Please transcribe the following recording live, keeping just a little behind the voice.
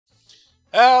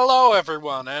Hello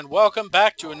everyone, and welcome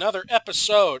back to another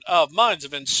episode of Minds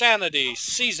of Insanity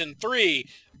Season 3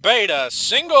 Beta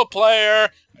Single Player.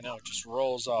 I know, it just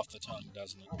rolls off the tongue,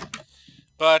 doesn't it?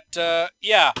 But,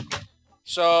 yeah.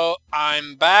 So,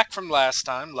 I'm back from last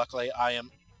time. Luckily, I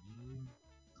am...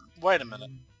 Wait a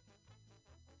minute.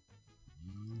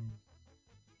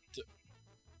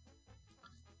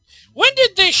 When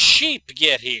did this sheep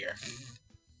get here?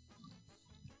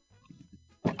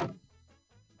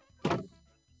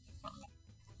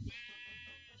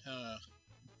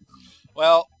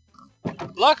 Well,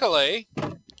 luckily,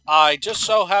 I just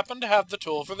so happen to have the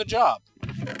tool for the job.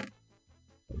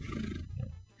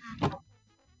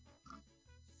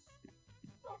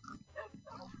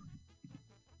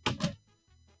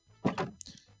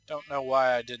 Don't know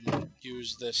why I didn't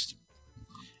use this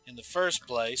in the first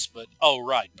place, but... Oh,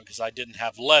 right, because I didn't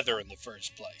have leather in the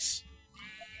first place.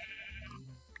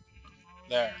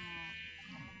 There.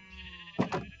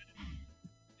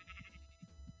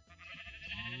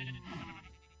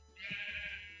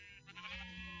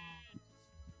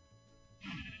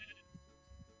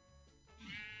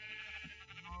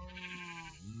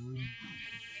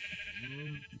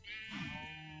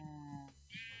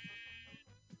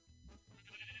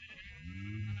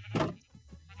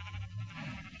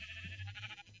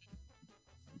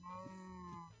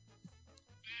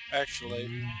 Actually,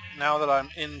 now that I'm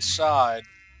inside,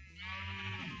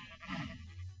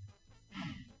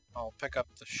 I'll pick up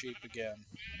the sheep again.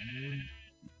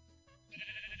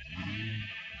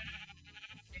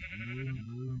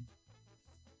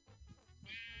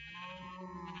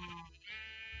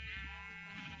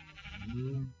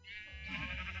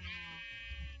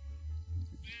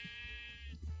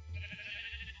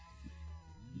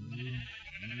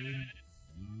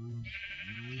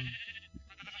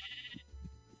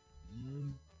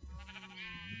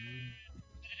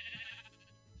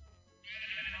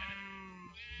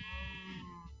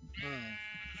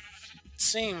 It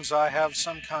seems I have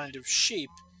some kind of sheep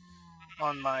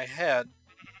on my head,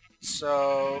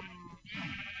 so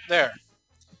there.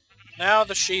 Now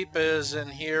the sheep is in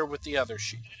here with the other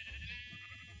sheep,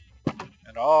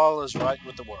 and all is right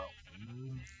with the world.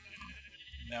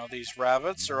 Now these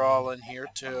rabbits are all in here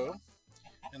too,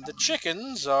 and the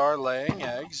chickens are laying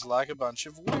eggs like a bunch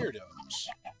of weirdos.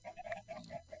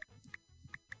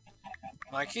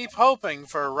 I keep hoping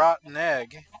for a rotten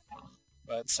egg,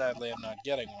 but sadly I'm not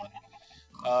getting one.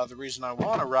 The reason I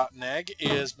want a rotten egg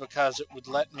is because it would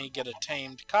let me get a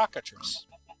tamed cockatrice,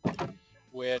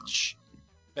 which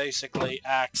basically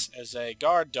acts as a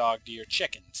guard dog to your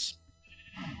chickens.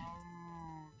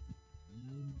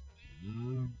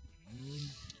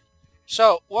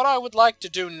 So, what I would like to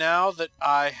do now that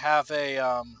I have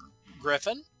a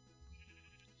griffin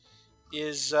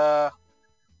is go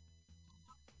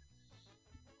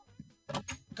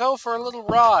for a little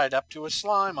ride up to a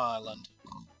slime island.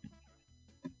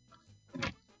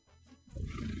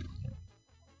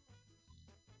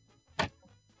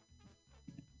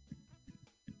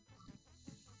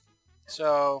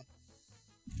 So,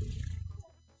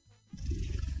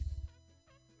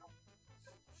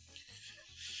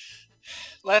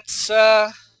 let's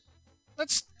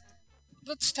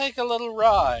take a little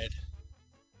ride.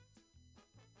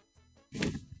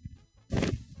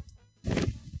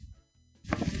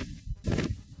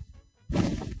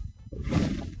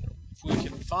 If we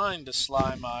can find a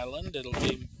slime island, it'll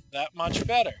be that much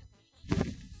better.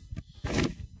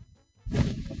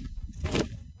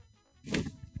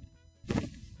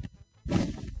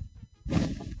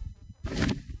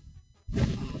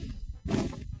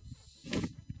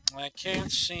 I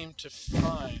can't seem to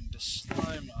find a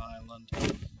slime island,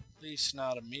 at least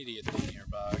not immediately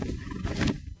nearby.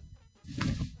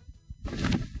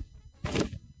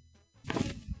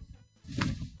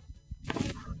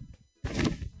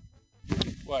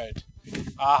 Wait.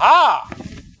 Aha!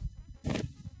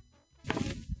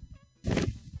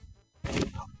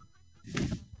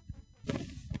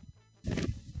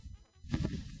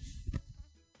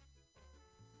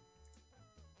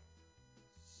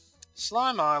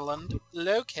 Slime Island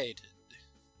located.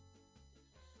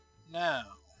 Now.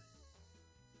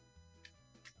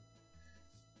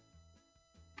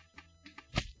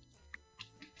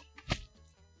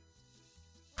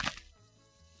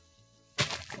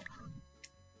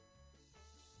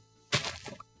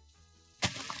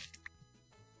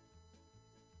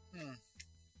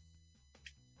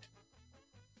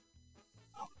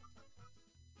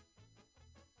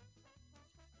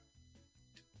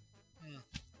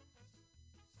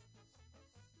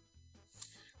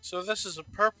 So this is a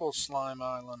purple slime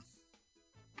island.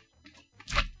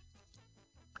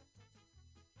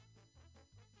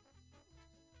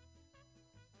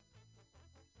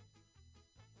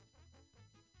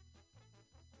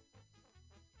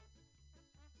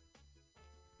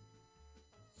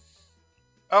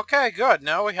 Okay, good.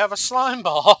 Now we have a slime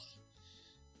ball.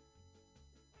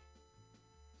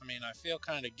 I mean, I feel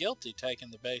kind of guilty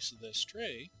taking the base of this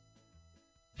tree.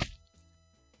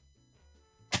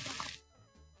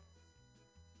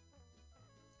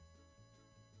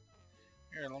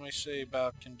 Here, let me see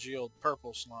about congealed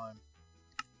purple slime.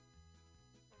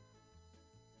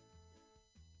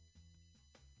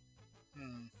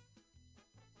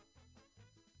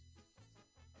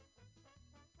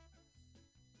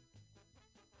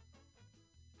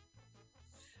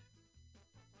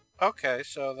 Okay,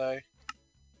 so they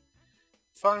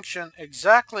function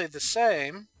exactly the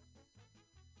same.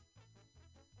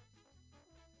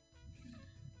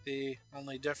 The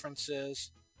only difference is,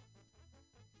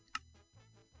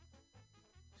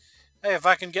 hey, if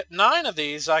I can get 9 of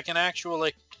these, I can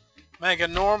actually make a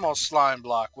normal slime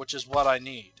block, which is what I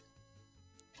need.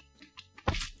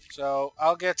 So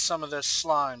I'll get some of this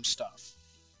slime stuff.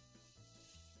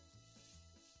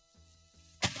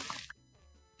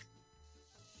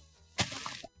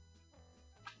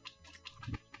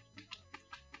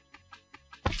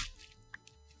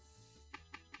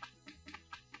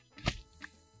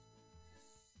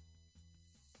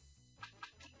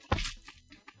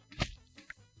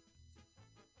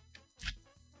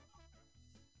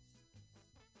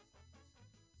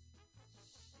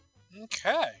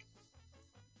 Okay.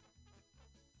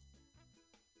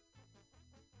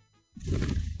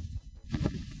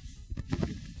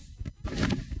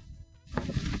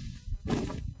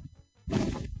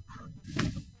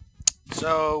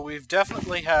 So we've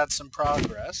definitely had some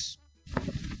progress.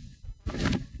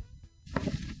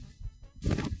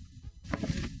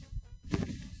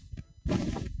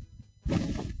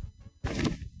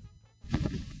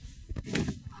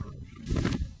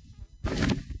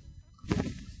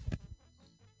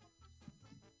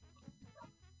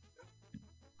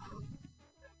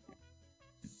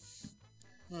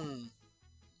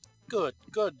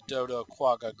 Good, Dodo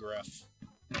Quagga Griff.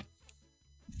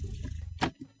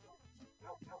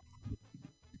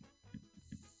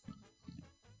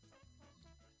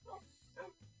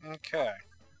 Okay.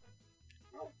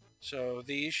 So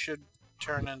these should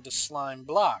turn into slime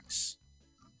blocks.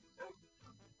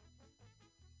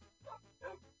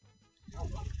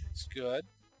 It's good.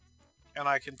 And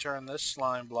I can turn this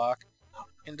slime block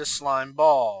into slime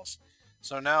balls.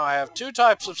 So now I have 2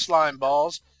 types of slime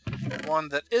balls. One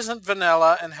that isn't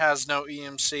vanilla and has no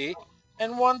EMC,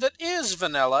 and one that is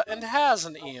vanilla and has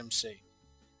an EMC.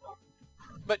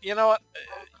 But you know what?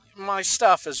 My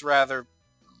stuff is rather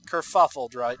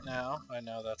kerfuffled right now. I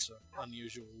know that's an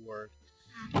unusual word.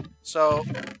 So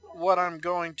what I'm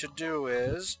going to do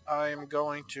is I'm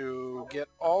going to get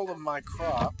all of my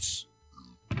crops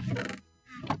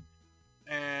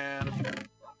and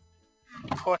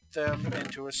put them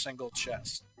into a single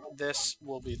chest. This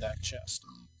will be that chest.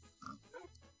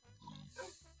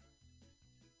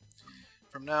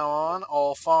 From now on,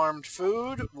 all farmed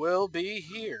food will be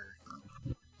here.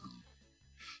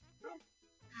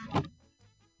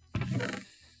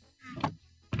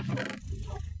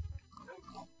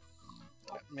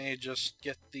 Let me just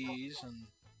get these and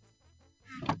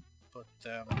put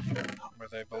them where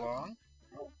they belong.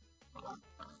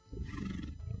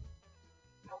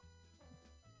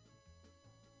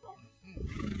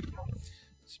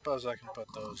 Suppose I can put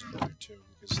those in there too,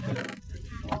 because they don't really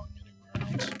belong anywhere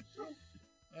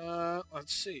else.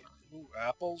 Let's see. Ooh,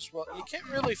 apples. Well, you can't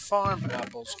really farm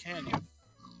apples, can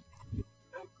you?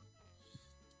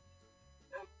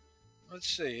 Let's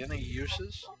see. Any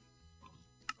uses?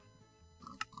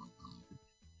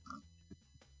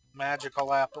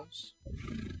 Magical apples.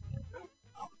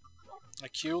 A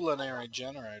culinary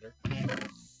generator.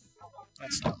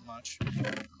 That's not much.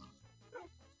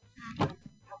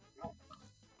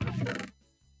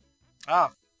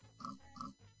 Ah.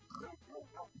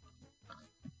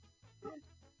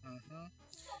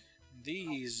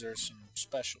 These are some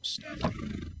special stuff.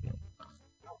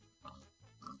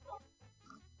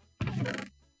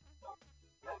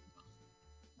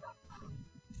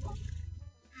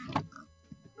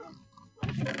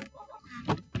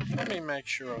 Let me make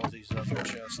sure all these other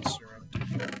chests are empty.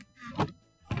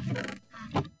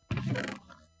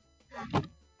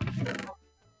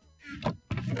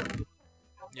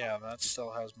 Yeah, that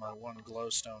still has my 1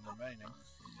 glowstone remaining.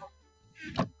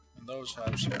 And those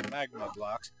have some magma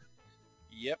blocks.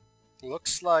 Yep,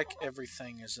 looks like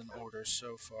everything is in order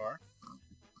so far.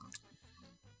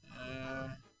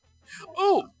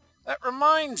 Oh, that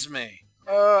reminds me.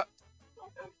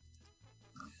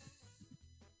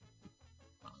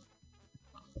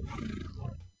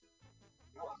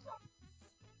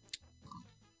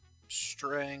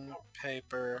 String,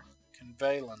 paper,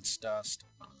 convalence dust.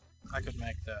 I could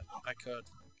make that. I could.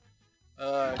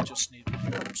 I just need my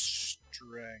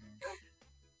string.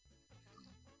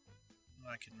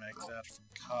 I can make that from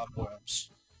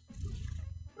cobwebs.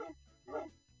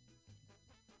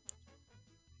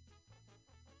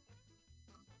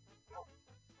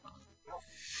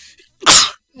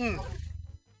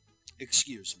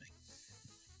 Excuse me.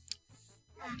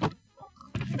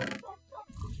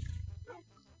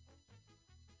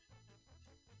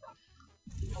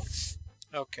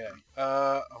 Okay,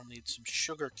 I'll need some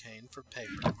sugar cane for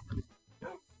paper.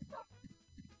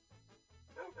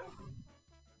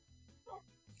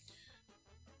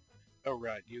 Oh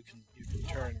right, you can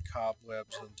turn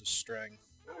cobwebs into string.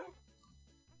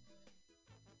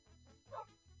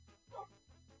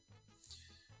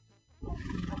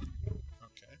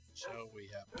 Okay, so we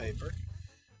have paper.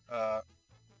 I'll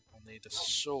need a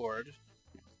sword.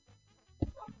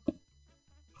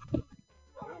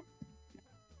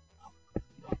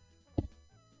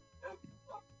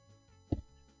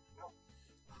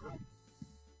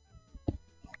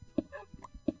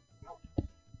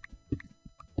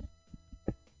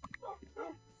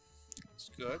 That's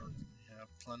good. We have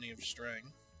plenty of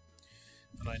string.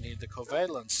 And I need the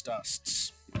covalence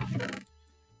dusts.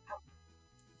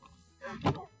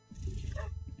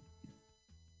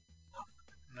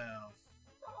 Now,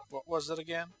 what was it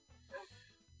again?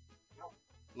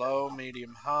 Low,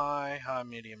 medium, high, high,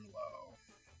 medium, low.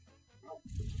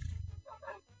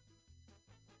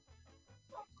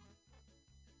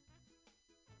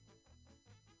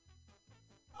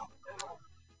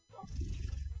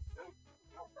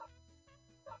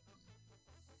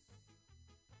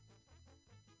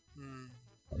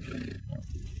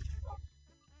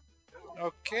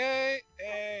 Okay,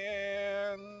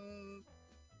 and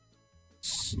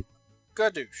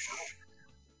skadoosh.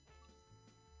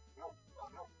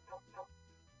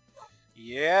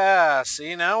 Yeah,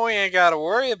 see, now we ain't gotta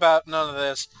worry about none of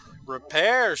this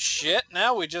repair shit.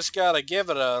 Now we just gotta give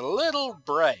it a little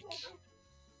break.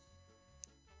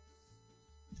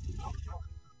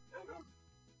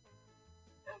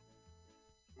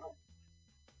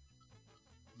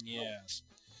 Yes.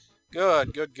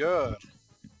 Good, good, good.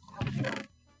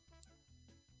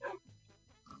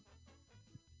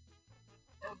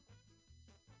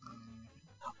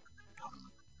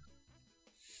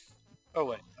 Oh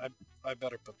wait, I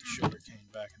better put the sugar cane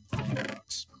back in the flower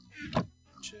box,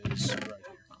 which is right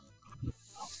here.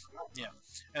 Yeah,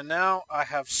 and now I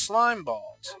have slime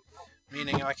balls,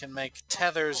 meaning I can make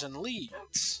tethers and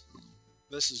leads.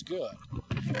 This is good.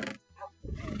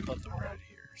 I'll put them right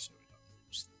here so we don't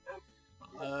lose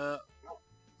them.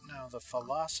 Now the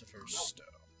Philosopher's Stone.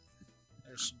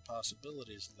 There's some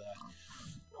possibilities of that.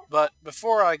 But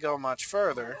before I go much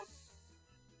further,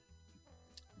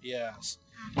 yes,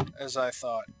 as I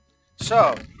thought.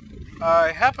 So,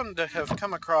 I happen to have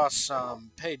come across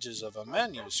some pages of a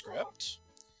manuscript.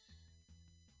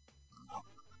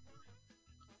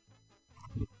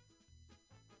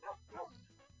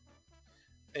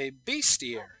 A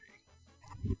bestiary.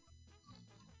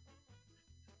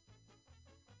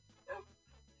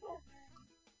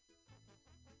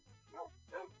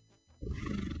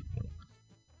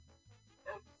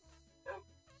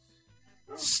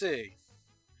 Let's see.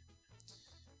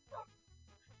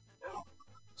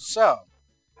 So,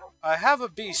 I have a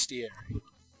bestiary.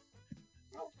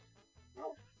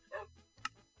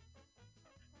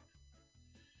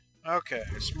 Okay,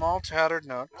 a small tattered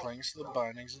note clings to the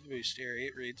bindings of the bestiary.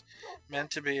 It reads,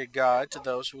 meant to be a guide to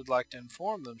those who would like to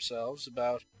inform themselves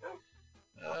about...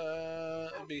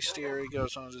 bestiary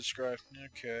goes on to describe...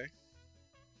 Okay.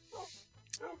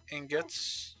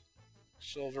 Ingots.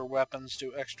 Silver weapons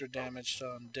do extra damage to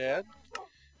undead.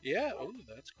 Yeah, ooh,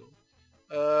 that's cool.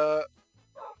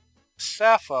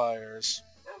 Sapphires.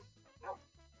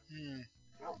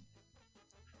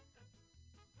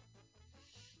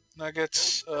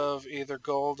 Nuggets of either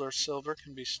gold or silver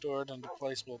can be stored into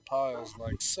placeable piles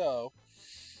like so.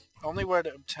 Only way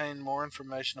to obtain more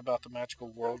information about the magical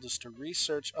world is to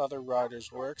research other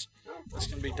writers' works. This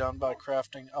can be done by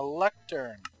crafting a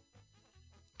lectern.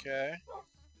 Okay.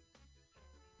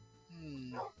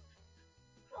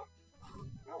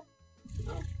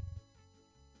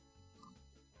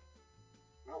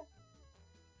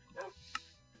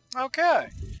 Okay.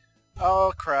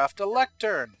 I'll craft a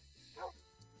lectern.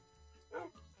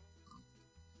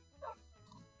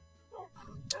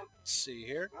 Let's see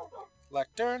here.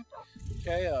 Lectern.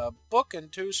 Okay, a book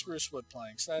and 2 spruce wood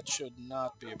planks. That should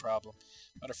not be a problem.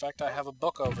 Matter of fact, I have a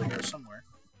book over here somewhere.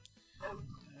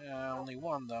 Only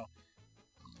one, though.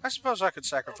 I suppose I could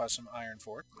sacrifice some iron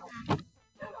for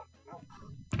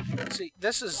it. See,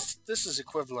 this is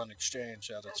equivalent exchange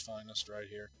at its finest right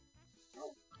here.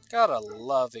 Gotta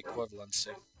love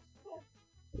equivalency.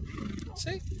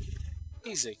 See?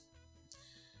 Easy.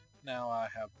 Now I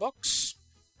have books.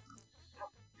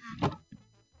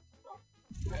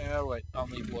 Oh wait, I'll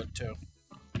need wood too.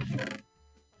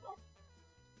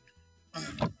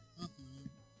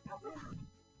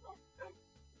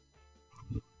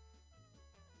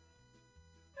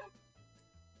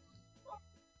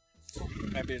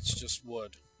 Maybe it's just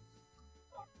wood.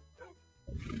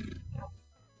 Let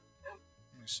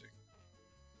me see.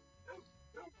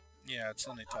 Yeah, it's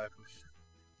any type of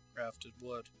crafted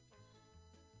wood.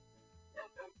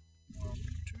 1,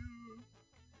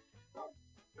 2.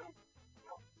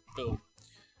 Boom.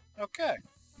 Okay.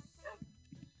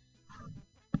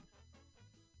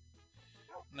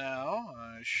 Now,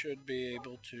 I should be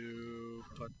able to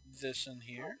put this in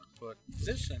here, put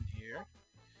this in here,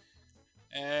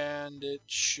 and it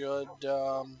should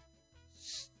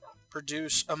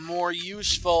produce a more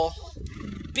useful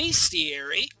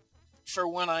bestiary for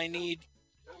when I need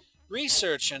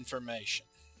research information.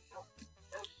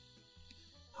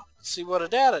 Let's see what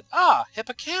it added. Ah,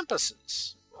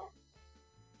 hippocampuses.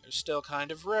 They're still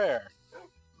kind of rare.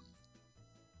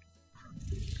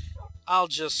 I'll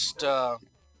just, I'll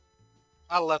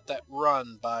let that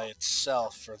run by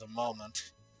itself for the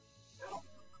moment.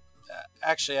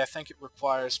 Actually, I think it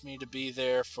requires me to be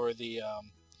there for the,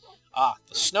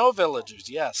 the snow villagers.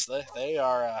 Yes, they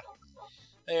are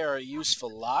a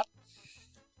useful lot.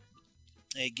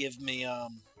 They give me,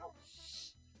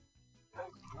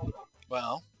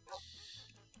 well,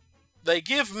 they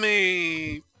give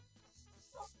me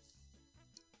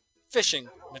fishing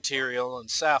material and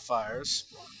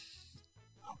sapphires.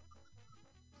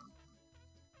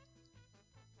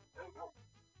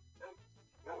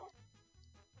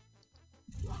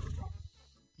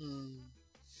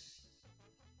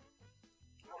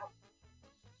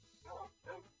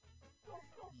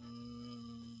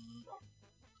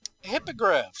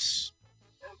 Hippogriffs.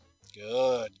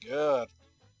 Good, good.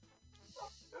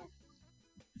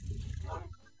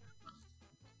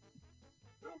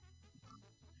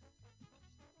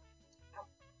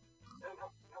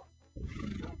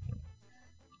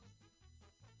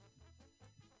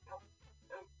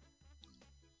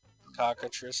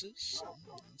 Cockatrices.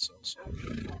 That's also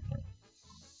good.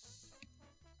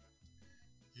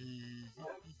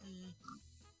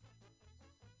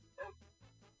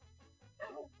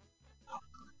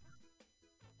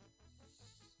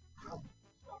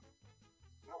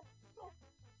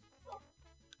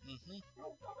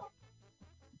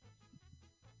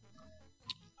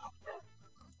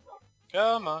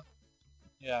 Come on.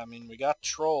 Yeah, I mean, we got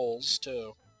trolls,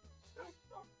 too.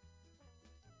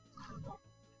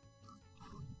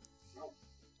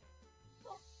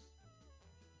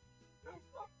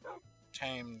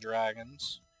 Tame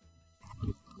dragons.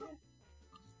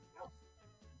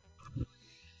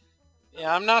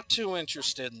 Yeah, I'm not too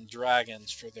interested in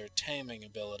dragons for their taming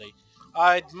ability.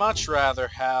 I'd much rather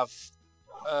have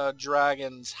a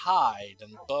dragon's hide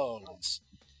and bones,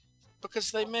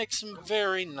 because they make some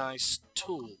very nice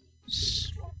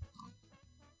tools.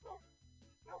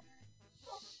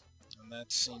 And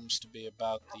that seems to be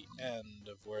about the end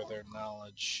of where their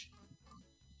knowledge...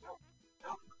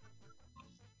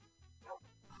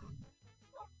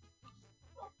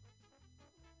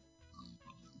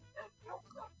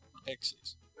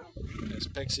 Pixies. Because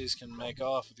pixies can make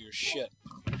off with your shit.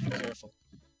 Be careful.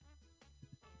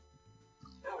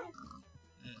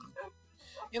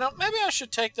 You know, maybe I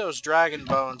should take those dragon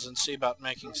bones and see about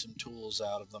making some tools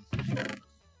out of them.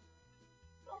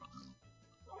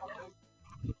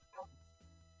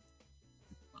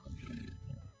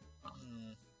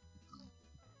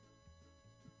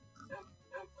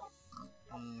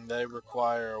 They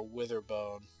require a wither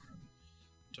bone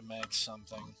to make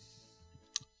something,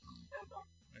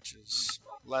 which is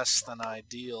less than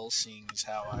ideal, seeing as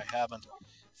how I haven't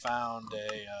found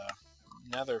a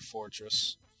nether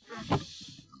fortress.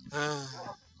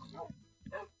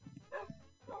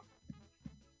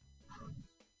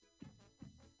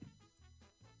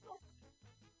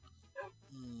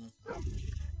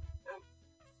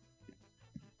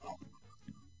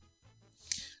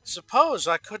 Suppose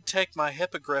I could take my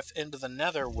hippogriff into the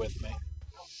nether with me.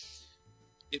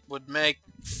 It would make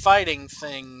fighting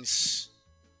things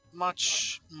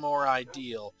much more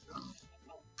ideal.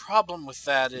 Problem with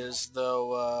that is,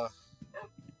 though,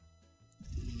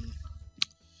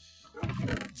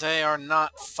 they are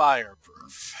not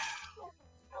fireproof.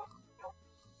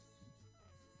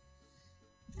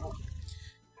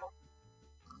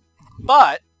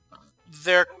 But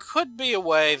there could be a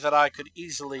way that I could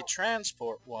easily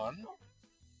transport one.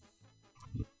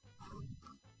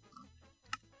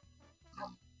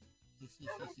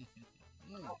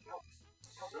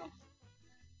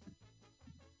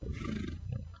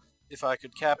 if I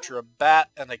could capture a bat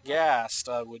and a ghast,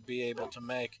 I would be able to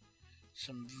make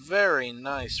some very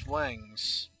nice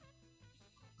wings.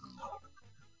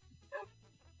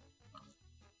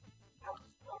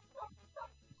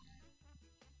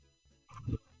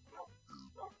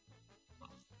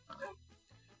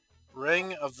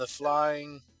 Ring of the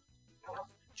Flying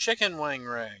Chicken Wing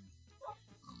Ring.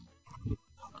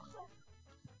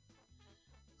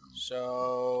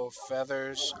 So,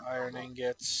 feathers, iron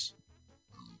ingots.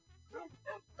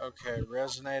 Okay,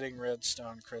 resonating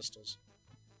redstone crystals.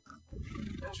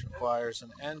 Which requires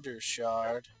an ender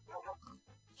shard.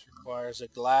 Which requires a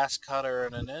glass cutter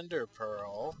and an ender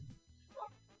pearl.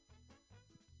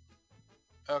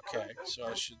 Okay, so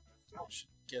I should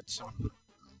get some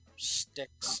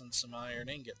sticks and some iron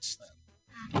ingots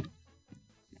then.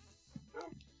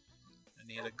 I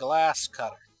need a glass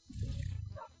cutter.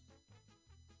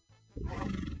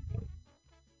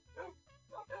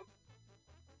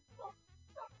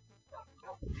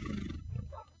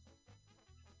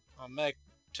 I'll make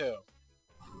 2.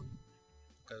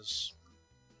 Because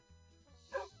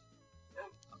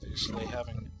obviously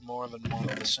having more than one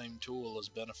of the same tool is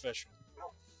beneficial.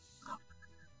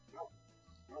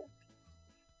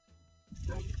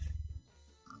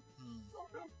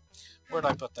 Where'd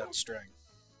I put that string?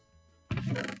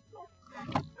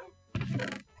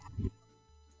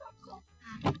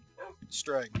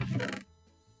 String.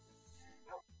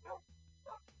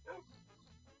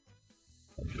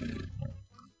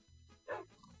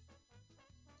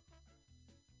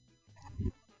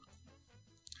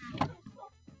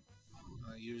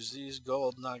 I'll use these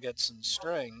gold nuggets and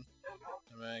string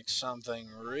to make something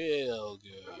real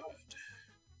good.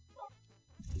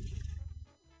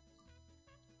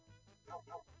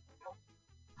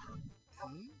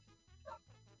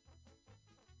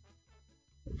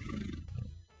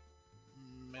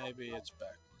 Maybe it's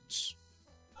backwards.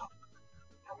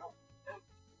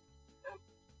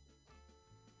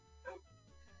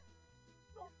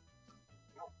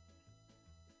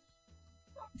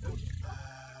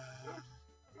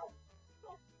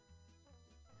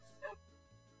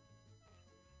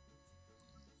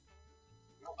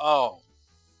 Oh.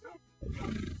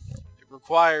 It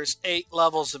requires 8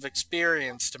 levels of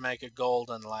experience to make a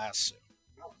golden lasso.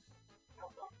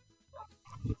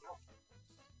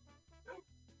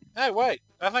 Hey, wait.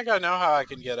 I think I know how I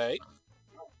can get 8.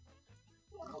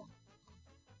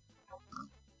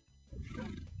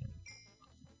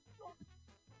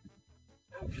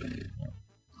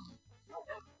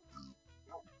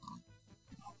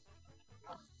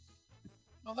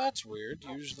 Well, that's weird.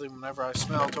 Usually whenever I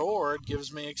smelt ore, it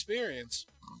gives me experience.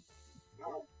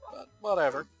 But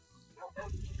whatever.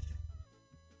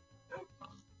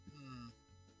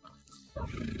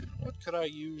 What could I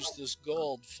use this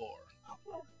gold for?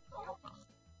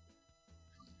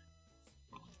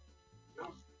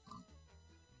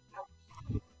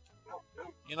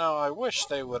 You know, I wish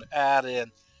they would add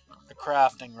in a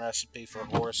crafting recipe for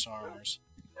horse armors.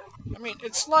 I mean,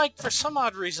 it's like for some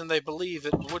odd reason they believe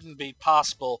it wouldn't be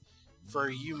possible for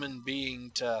a human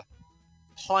being to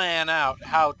plan out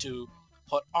how to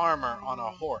put armor on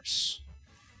a horse.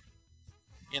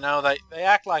 You know, they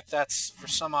act like that's, for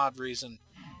some odd reason,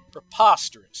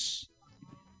 preposterous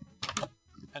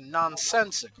and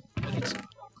nonsensical, but it's not.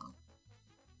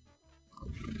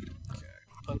 Okay,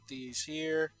 put these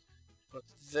here, put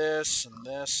this and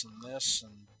this and this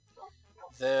and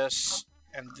this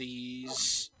and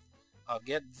these. I'll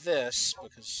get this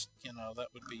because, you know,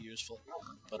 that would be useful.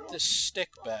 Put this stick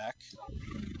back.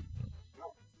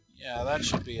 Yeah, that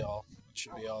should be all. That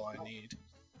should be all I need.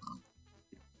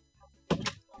 As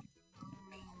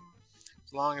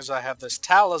long as I have this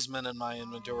talisman in my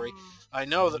inventory, I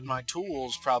know that my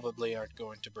tools probably aren't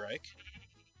going to break.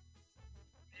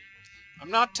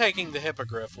 I'm not taking the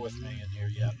hippogriff with me in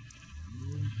here yet.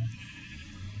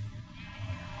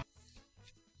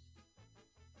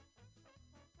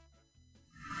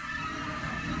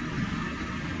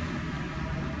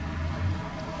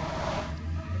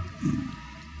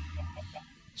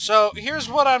 So here's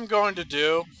what I'm going to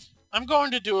do. I'm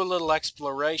going to do a little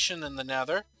exploration in the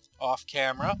Nether, off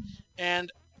camera,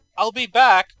 and I'll be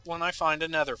back when I find a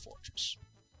Nether fortress.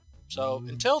 So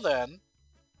until then,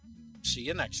 see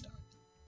you next time.